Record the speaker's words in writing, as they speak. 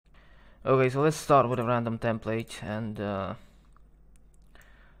Okay, so let's start with a random template, and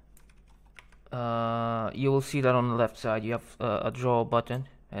you will see that on the left side you have a draw button,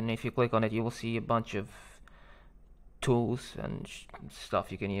 and if you click on it you will see a bunch of tools and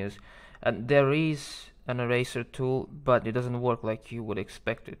stuff you can use. And there is an eraser tool, but it doesn't work like you would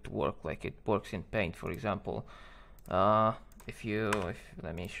expect it to work, like it works in Paint, for example. Let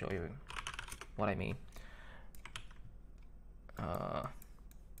me show you what I mean.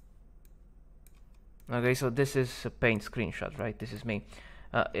 Okay, so this is a Paint screenshot, right? This is me.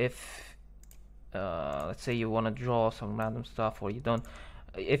 If let's say you want to draw some random stuff, or you don't,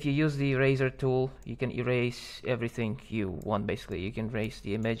 if you use the eraser tool, you can erase everything you want. Basically, you can erase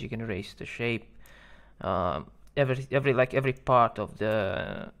the image, you can erase the shape, every part of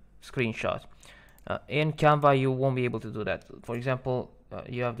the screenshot. In Canva, you won't be able to do that. For example,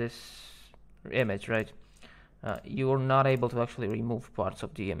 you have this image, right? You're not able to actually remove parts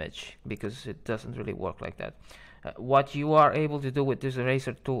of the image because it doesn't really work like that. What you are able to do with this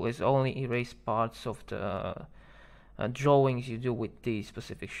eraser tool is only erase parts of the drawings you do with these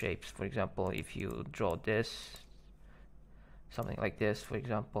specific shapes. For example, if you draw this, something like this, for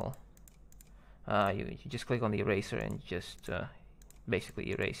example, you just click on the eraser and just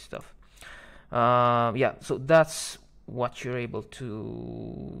basically erase stuff. Yeah, so that's what you're able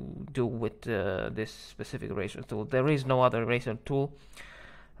to do with this specific eraser tool. There is no other eraser tool.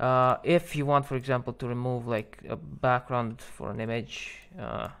 If you want, for example, to remove like a background for an image,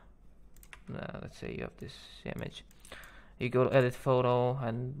 let's say you have this image, you go to edit photo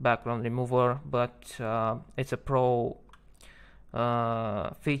and background remover, but it's a pro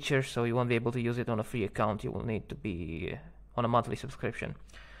feature, so you won't be able to use it on a free account. You will need to be on a monthly subscription.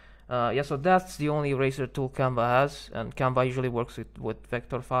 Yeah, so that's the only eraser tool Canva has, and Canva usually works with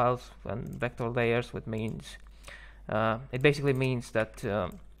vector files and vector layers, which means it basically means that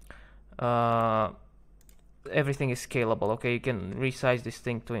everything is scalable. Okay, you can resize this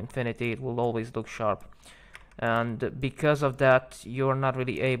thing to infinity, it will always look sharp, and because of that you're not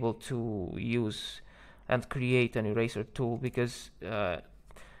really able to use and create an eraser tool, because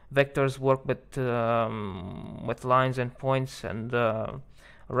vectors work with lines and points and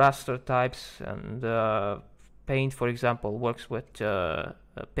raster types, and Paint, for example, works with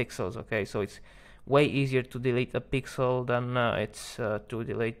pixels. Okay, so it's way easier to delete a pixel than it's to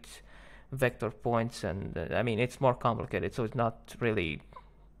delete vector points, and I mean it's more complicated, so it's not really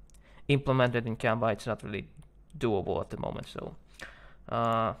implemented in Canva. It's not really doable at the moment. So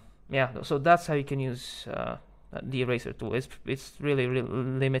yeah, so that's how you can use the eraser tool. It's really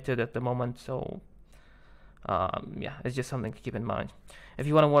limited at the moment, so yeah, it's just something to keep in mind. If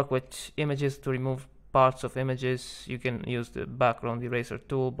you want to work with images, to remove parts of images, you can use the background eraser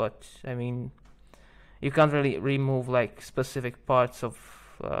tool, but I mean you can't really remove like specific parts of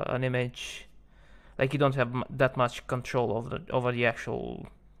an image. Like you don't have that much control over the actual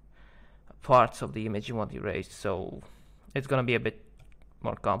parts of the image you want erased, so it's gonna be a bit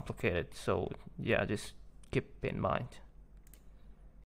more complicated. So yeah, just keep in mind.